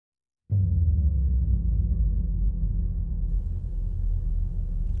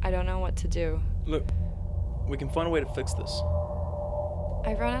I don't know what to do. Look, we can find a way to fix this.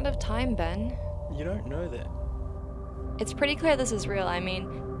 I've run out of time, Ben. You don't know that. It's pretty clear this is real. I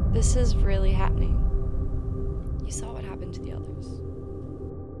mean, this is really happening. You saw what happened to the others.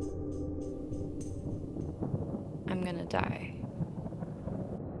 I'm gonna die.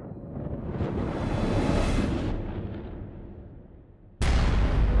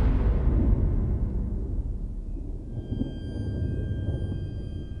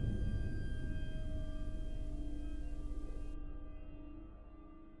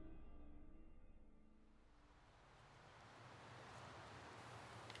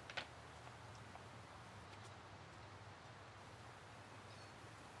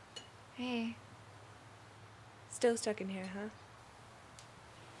 Hey. Still stuck in here, huh?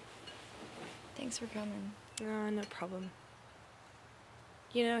 Thanks for coming. No problem.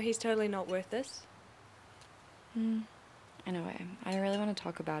 You know, he's totally not worth this. I know I don't really want to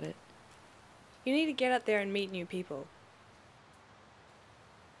talk about it. You need to get out there and meet new people.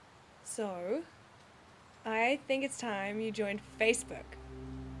 So, I think it's time you joined Facebook.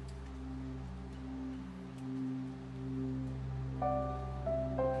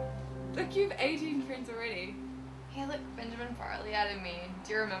 Look, you've 18 friends already. Hey, look, Benjamin Farley added me.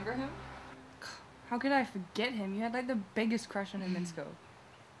 Do you remember him? How could I forget him? You had like the biggest crush on him in school.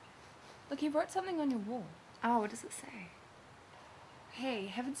 Look, he wrote something on your wall. Oh, what does it say? Hey,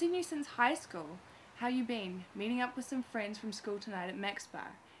 haven't seen you since high school. How you been? Meeting up with some friends from school tonight at Max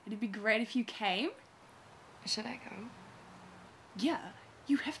Bar. It'd be great if you came. Should I go? Yeah,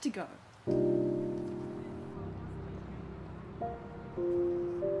 you have to go.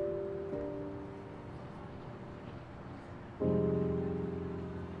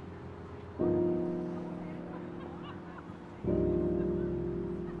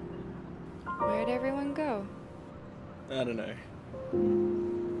 Where'd everyone go? I don't know.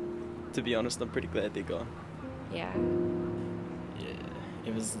 To be honest, I'm pretty glad they're gone. Yeah. Yeah,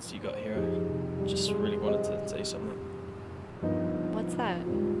 ever since you got here, I just really wanted to say something. What's that?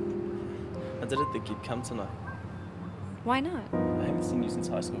 I didn't think you'd come tonight. Why not? I haven't seen you since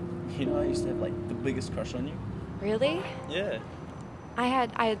high school. You know, I used to have like the biggest crush on you. Really? Yeah. I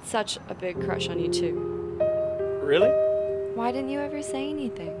had such a big crush on you too. Really? Why didn't you ever say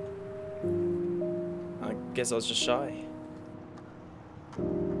anything? I guess I was just shy.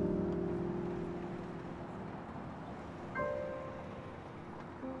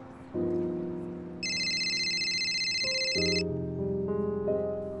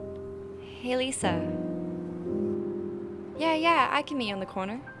 Hey, Lisa. Yeah, I can meet you on the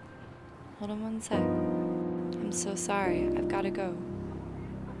corner. Hold on one sec. I'm so sorry. I've gotta go.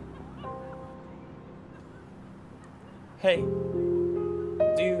 Hey,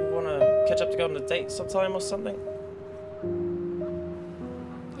 do you want to catch up to go on a date sometime or something?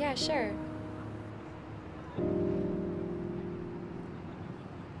 Yeah, sure.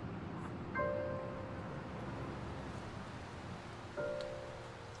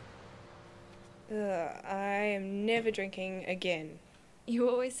 I am never drinking again. You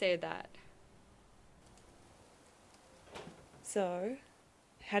always say that. So,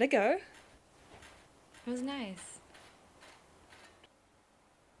 how'd it go? It was nice.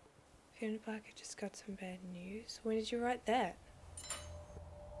 Fiona Parker just got some bad news. When did you write that?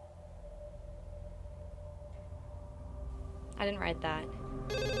 I didn't write that.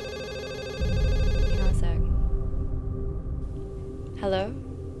 Hang on a sec. Hello?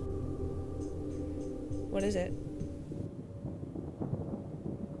 What is it?